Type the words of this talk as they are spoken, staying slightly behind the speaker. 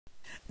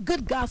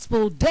Good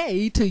gospel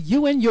day to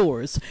you and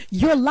yours.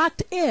 You're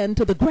locked in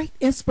to the great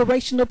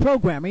inspirational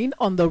programming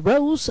on the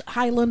Rose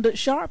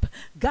Highland-Sharpe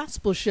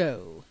Gospel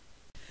Show.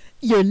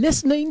 You're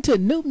listening to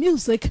new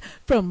music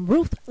from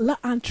Ruth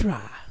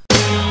LaAntra.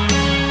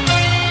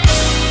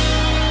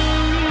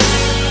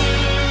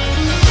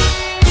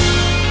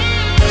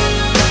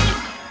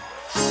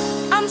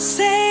 I'm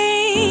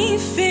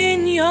safe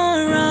in your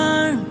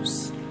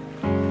arms,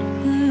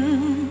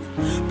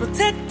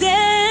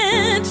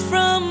 protected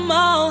from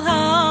all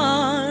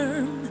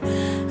harm.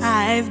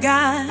 I've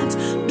got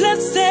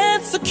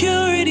blessed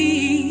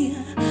security.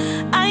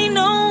 I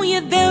know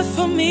you're there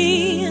for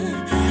me.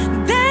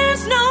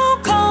 There's no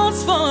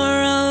cause for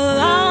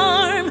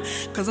alarm,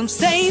 'cause I'm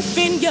safe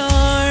in your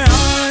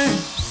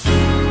arms.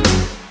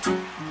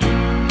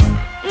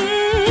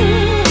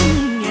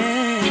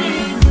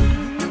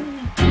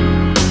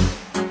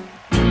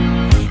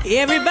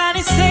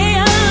 Everybody say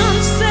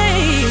I'm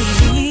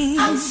safe.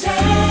 I'm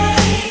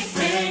safe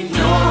in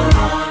your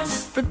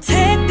arms.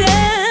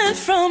 Protected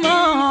from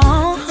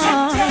all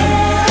harm.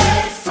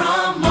 Protected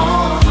from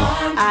all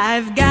harm.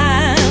 I've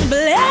got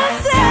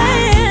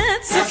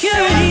blessed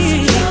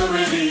security.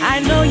 I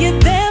know you're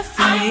there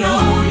for me. I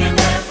know you're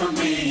there for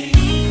me.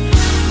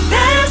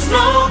 There's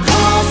no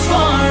cause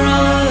for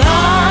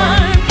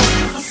alarm.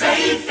 I'm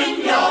safe in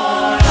your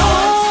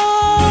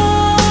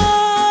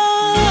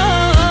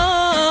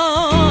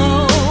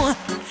arms.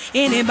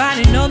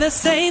 Anybody know they're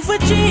safe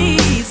with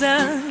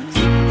Jesus?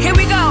 Here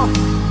we go.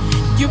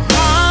 You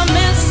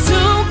promised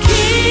to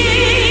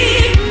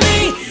keep me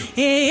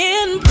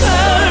in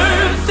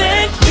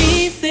perfect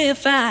peace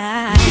if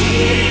I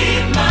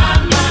Keep my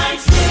mind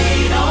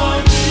stayed on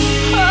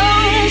you.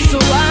 oh, so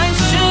why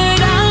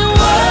should I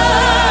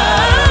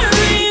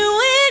worry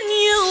when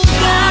you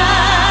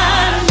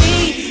got me?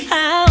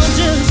 I'll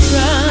just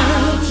run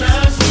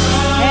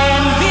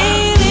and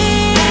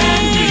believe.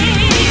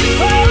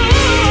 Oh,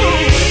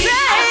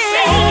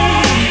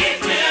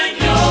 Safe in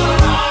your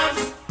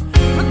arms.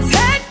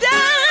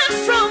 protected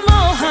from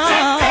all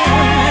harm.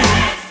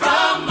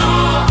 From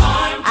all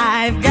harm.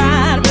 I've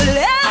got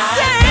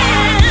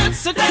blessed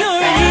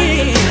security.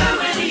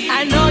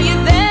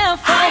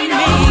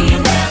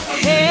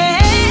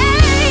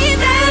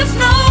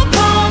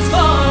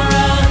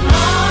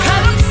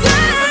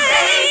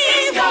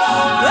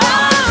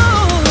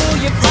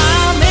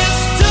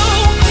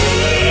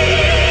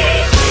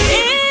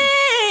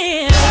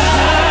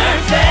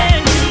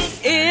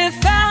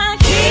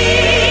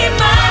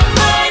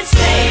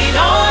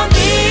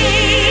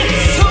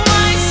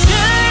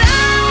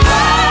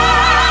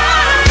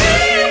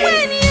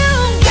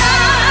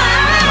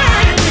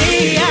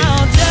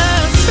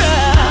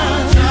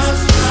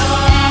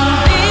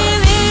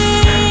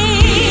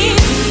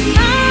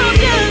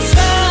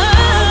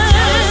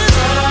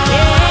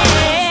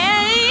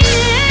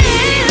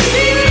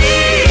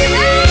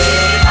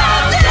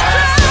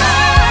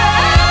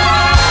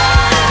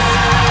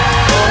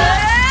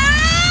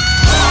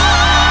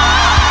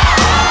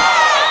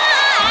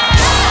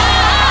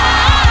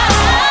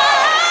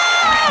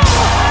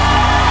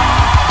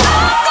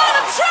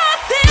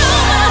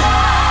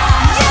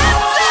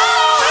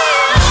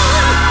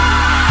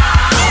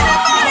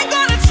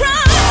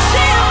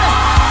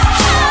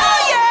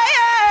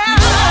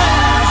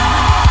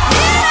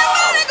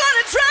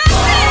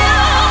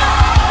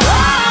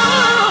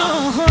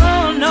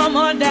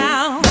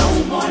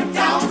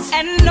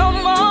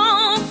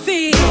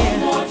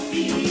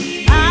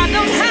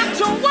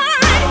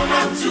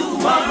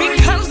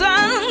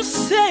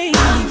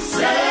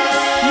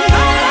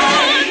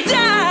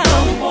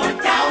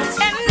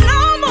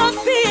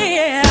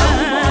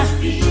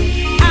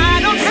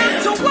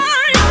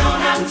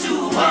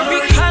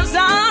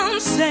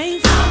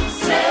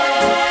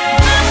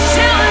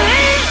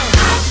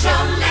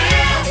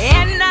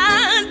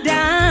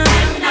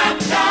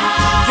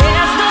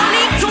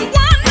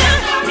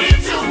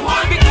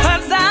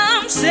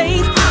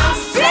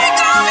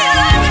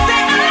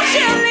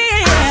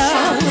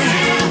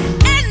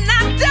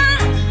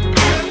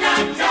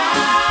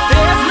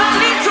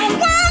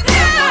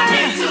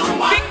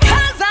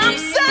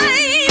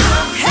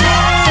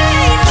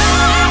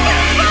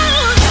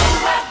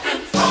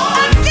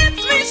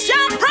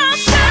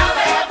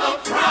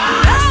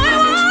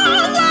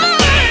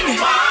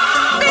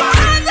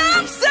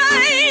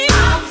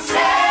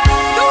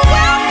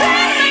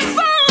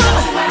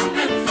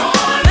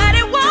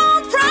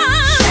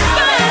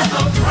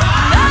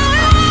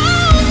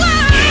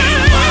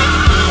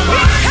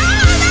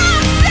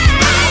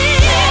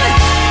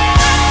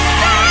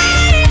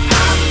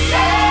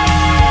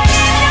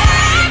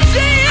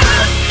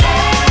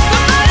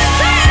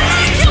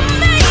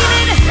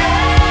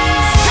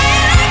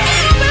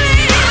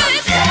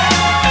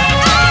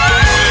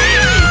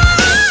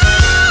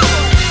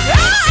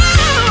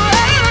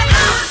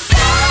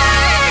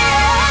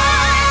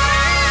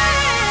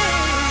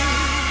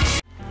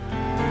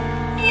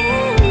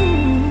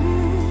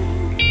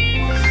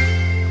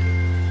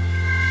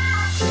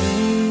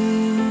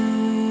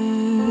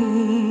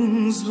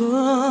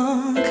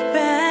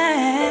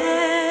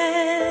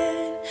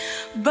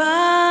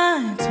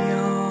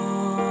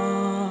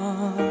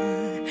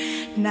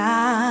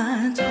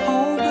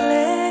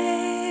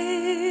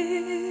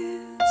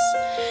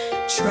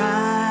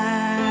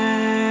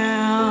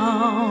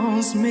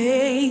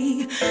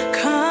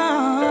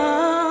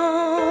 come,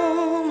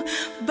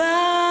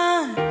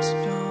 but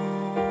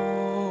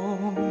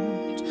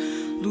don't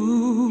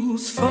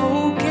lose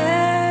focus.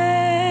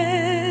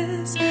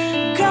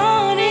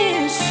 God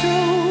is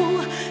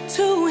true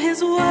to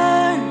His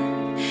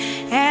word,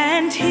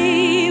 and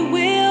He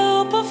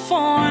will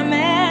perform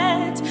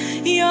it.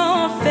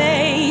 Your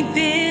faith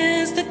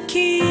is the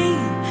key.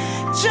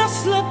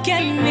 Just look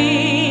at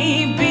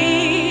me,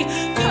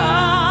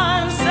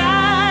 because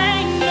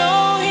I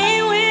know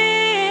He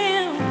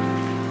will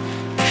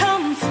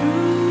come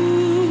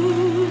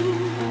through.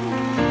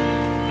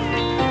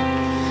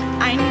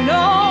 I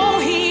know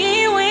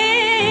He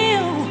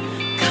will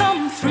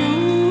come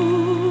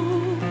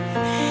through.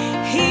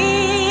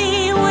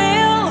 He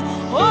will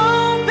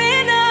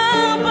open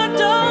up a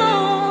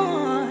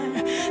door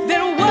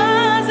that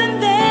wasn't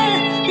there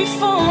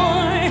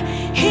before.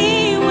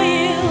 He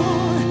will,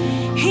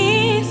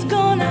 He's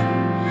gonna,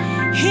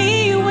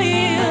 He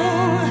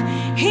will,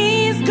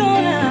 He's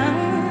gonna,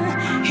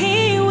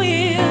 He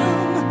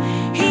will,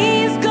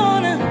 He's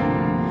gonna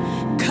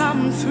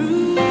come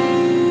through.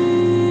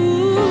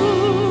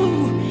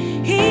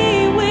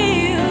 He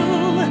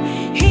will,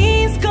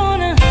 He's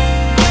gonna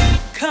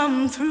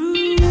come through.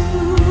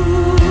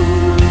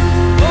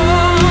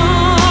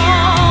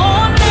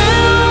 Oh,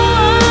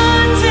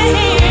 now unto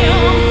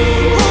Him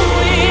who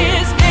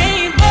is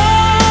able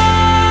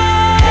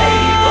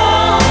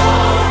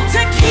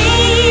to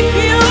keep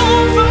you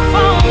from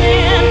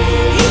falling.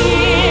 He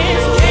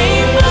is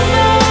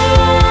capable,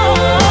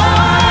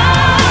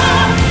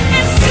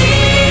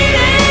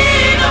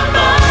 exceeding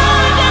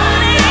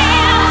abundantly,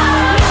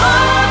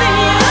 more than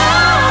you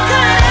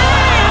could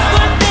ask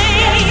or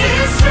think.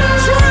 It's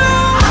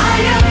true. I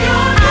am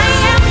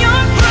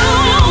your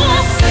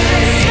proof.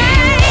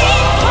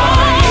 Saved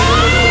for you.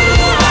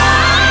 I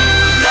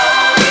know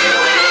He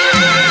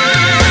will.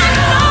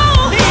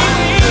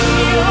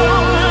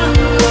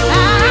 I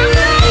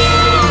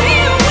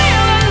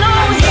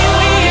know He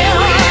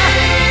will.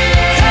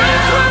 Come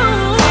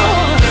through.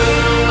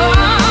 Oh,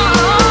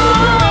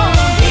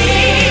 He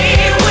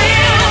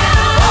will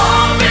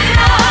open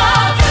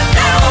up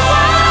that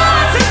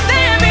wasn't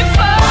there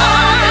before.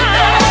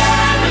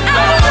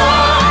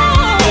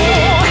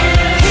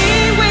 He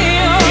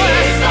will.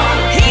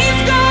 He's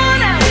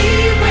gonna.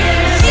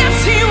 Yes,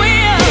 He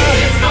will.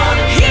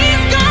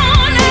 He's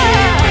gonna.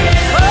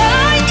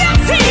 Oh, yes,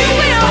 He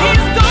will.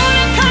 He's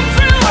gonna come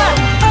through.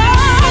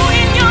 Oh,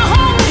 in your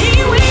home, He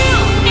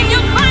will. In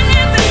your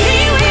finances, He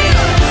will.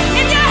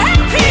 In your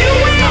health, He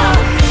will.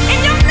 In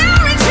your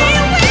marriage, He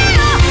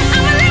will.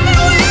 I'm a living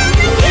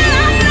witness, and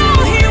I know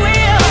He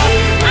will.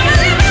 I'm a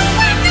living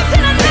witness,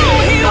 and I know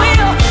He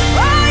will.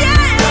 Oh,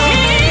 yes,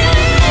 He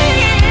will.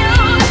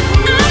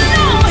 I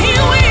know He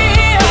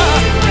will.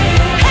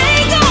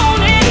 Hang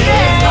on in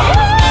there.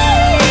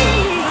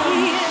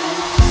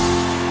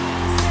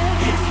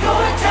 If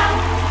you're down,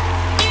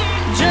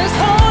 just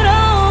hold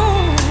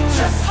on.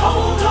 Just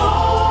hold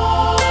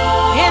on.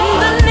 In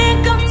the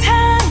nick of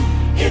time.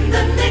 In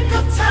the nick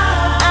of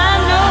time. I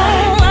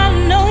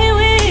know He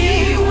will.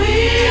 He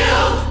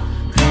will.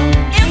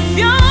 If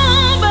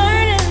you're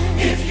burdened.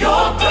 If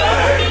you're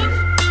burdened.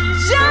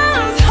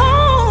 Just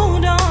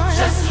hold on.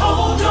 Just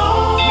hold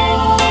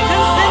on.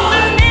 'Cause in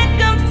the nick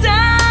of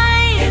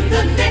time. In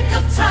the nick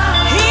of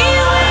time. He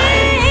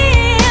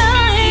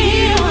will. He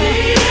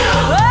will.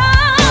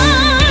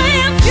 Oh,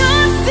 if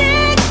you're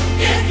sick.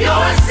 If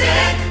you're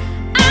sick.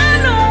 I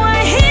know a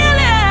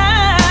healer.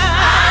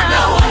 I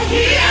know a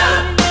healer.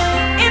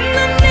 In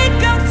the nick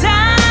of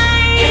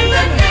time. In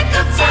the nick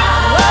of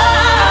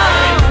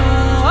time.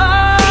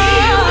 He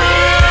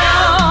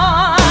will.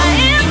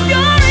 If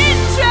you're in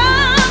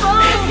trouble.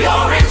 If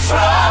you're in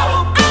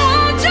trouble. I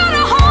want you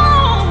to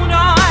hold on.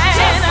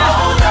 Just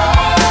hold on.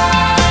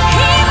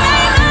 He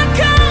may not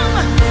come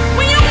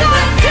when you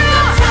want to,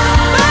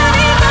 but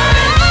He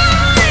will.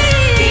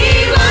 He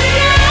will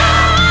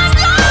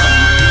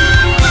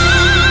come.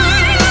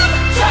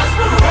 Just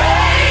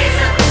praise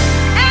Him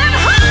and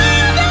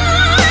hold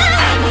on.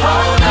 And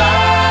hold on.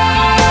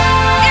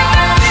 In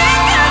the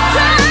nick of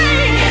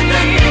time. In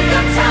the nick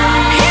of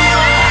time. He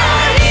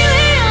will. He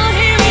will.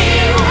 He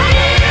will.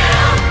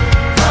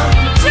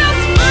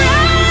 Just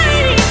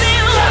praise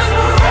Him. Just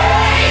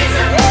praise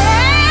Him.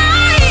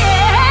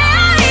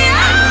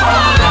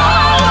 Hold on.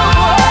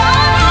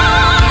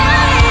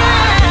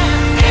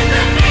 In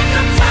the nick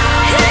of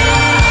time. He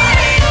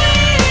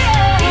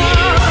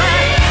will.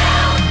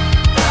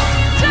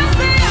 Just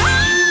say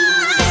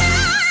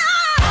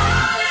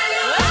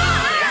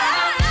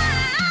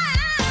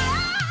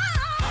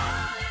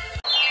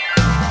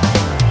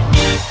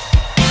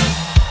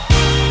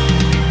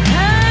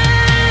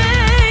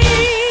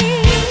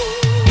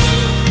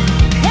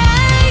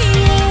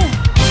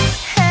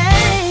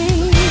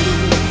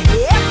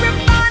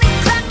everybody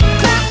clap,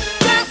 clap,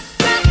 clap,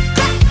 clap,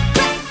 clap, clap.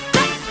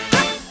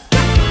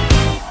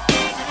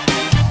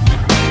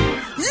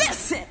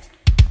 Listen.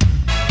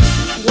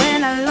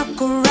 When I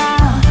look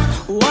around,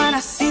 what I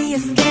see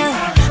is scary.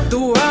 The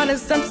world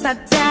is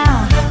upside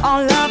down.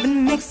 All love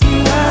and makes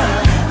me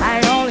worry.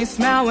 I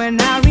smile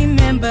when I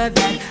remember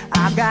that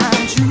I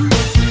got you.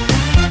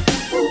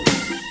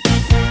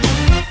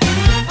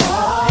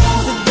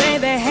 Today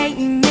they're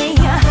hating me,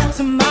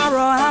 tomorrow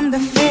I'm the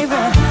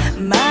favorite.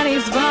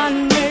 Money's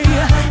funny,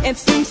 it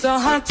seems so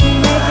hard to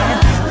make it.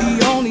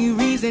 The only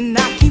reason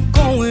I keep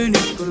going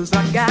is 'cause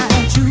I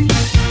got you.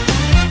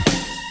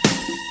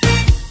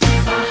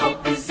 My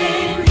hope is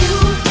in you.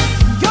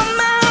 You're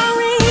my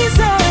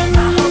reason.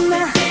 My hope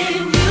is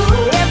in you.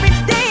 Every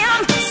day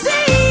I'm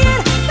seeing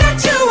that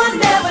you will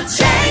never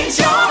change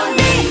on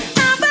me.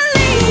 I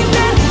believe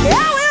that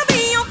I will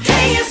be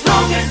okay as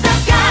long as I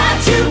got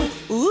you.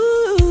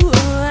 Ooh,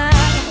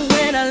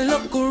 when I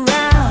look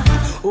around,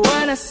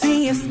 when I see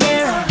you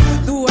staring,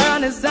 the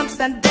world is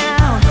upside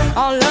down.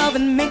 All love it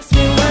makes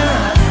me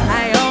worry.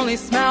 I only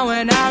smile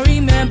when I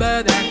remember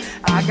that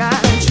I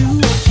got you.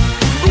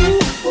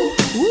 Ooh, ooh,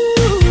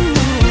 ooh.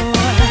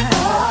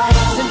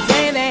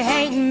 Today they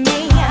hate me,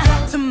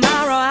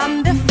 tomorrow I'm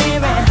the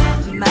favorite.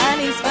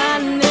 Money's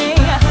funny,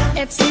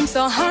 it seems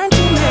so hard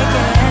to make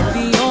it.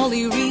 The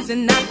only reason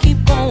I keep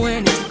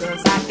going is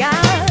 'cause I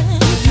got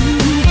you.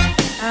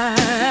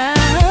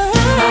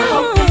 My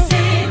hope is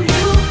in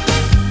you.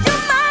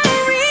 You're my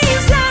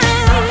reason.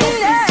 My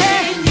hope is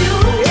in you.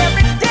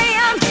 Every day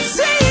I'm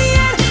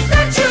seeing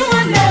that you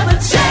will never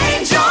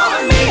change on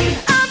me.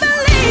 I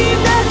believe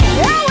that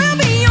I will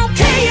be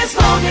okay as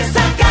long as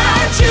I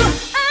got you.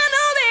 I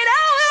know that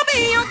I will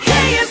be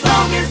okay as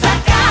long as I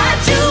got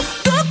you.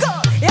 Good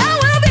God, I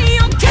will be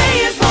okay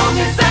as long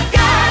as I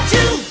got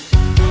you.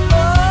 Oh,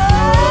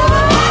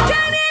 I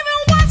can't even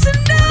watch the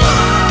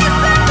news. It's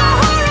like a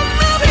horror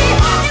movie.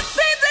 It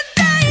seems the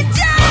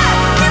danger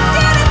is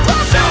getting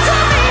closer to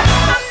me.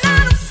 I'm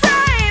not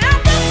afraid. I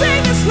will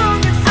sing as long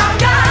as I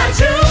got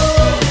you.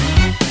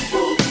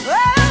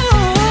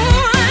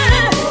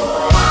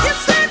 You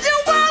said you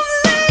won't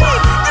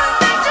leave and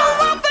that you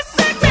won't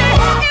forsake me.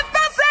 If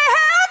I say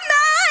help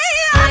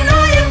night, I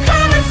know you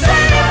come and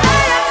save me.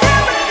 I'm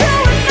never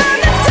going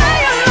under day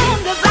alone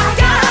 'cause I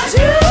got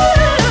you.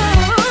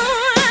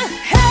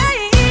 Hey,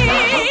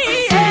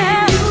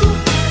 yeah,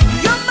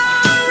 you're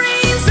my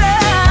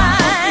reason.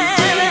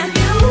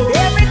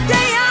 Every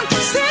day I'm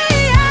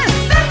seeing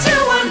that you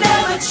will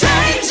never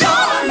change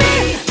on me.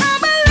 I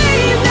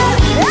believe that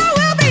I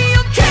will be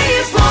okay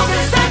as long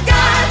as I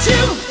got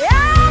you.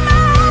 Yeah,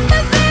 my hope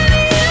is in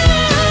you.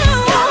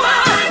 You're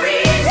my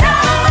reason.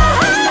 My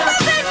hope is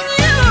in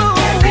you.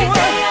 Every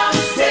day I'm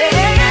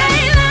seeing that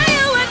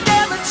you will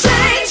never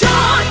change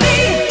on me.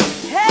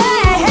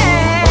 Hey,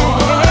 hey,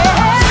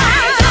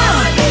 change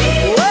on me. change.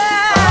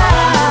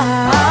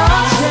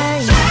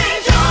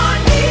 Change on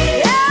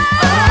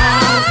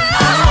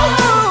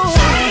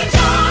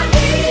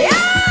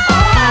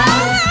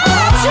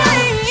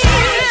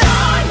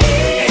me.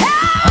 Change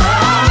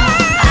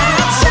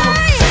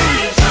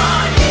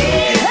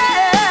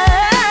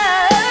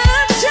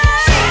on me.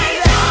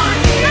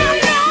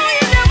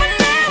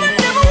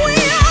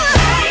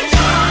 Change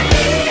on me.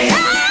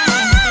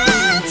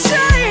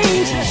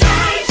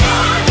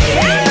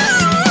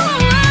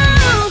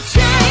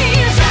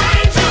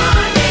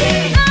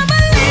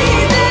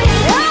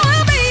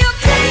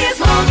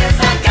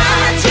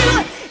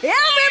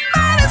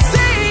 Everybody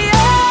say oh,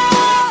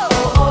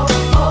 oh,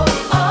 oh,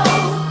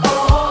 oh,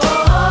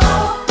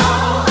 oh,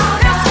 oh,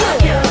 that's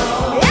good.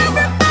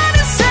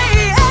 Everybody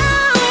say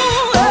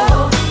oh,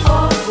 oh,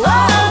 oh, oh,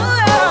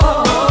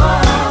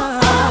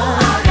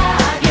 I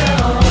got you.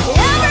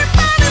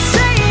 Everybody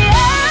say oh,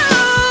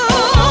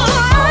 oh, oh,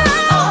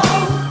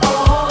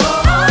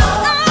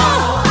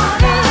 oh, I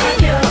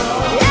got you.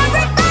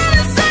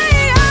 Everybody say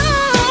oh,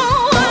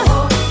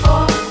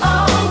 oh, oh,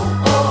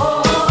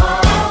 oh,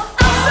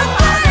 I'm so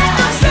glad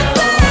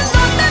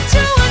that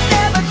you will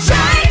never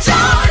change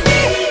on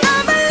me. I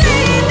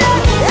believe that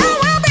I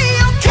will be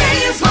okay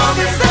as long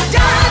as I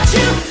got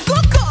you.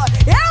 Good God,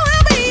 I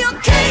will be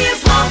okay as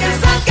long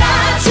as I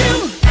got you.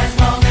 As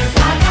long as I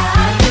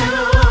got you.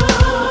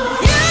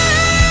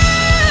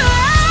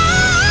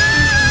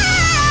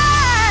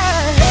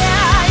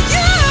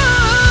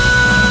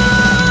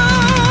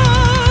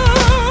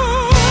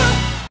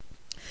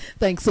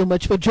 Thanks so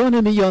much for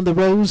joining me on the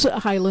Rose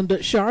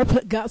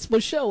Highland-Sharpe Gospel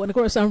Show. And of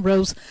course, I'm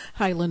Rose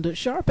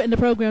Highland-Sharpe, and the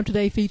program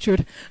today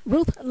featured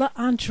Ruth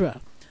LaAntra.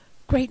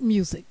 Great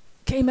music.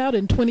 Came out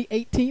in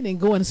 2018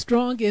 and going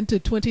strong into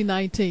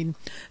 2019. And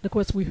of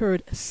course, we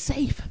heard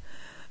Safe,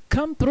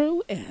 Come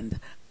Through, and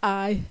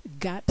I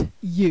Got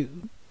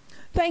You.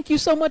 Thank you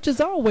so much as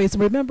always.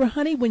 And remember,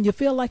 honey, when you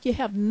feel like you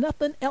have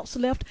nothing else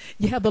left,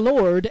 you have the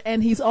Lord,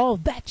 and He's all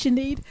that you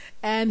need,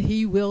 and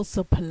He will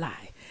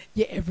supply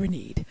your every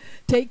need.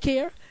 Take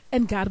care,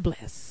 and God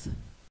bless.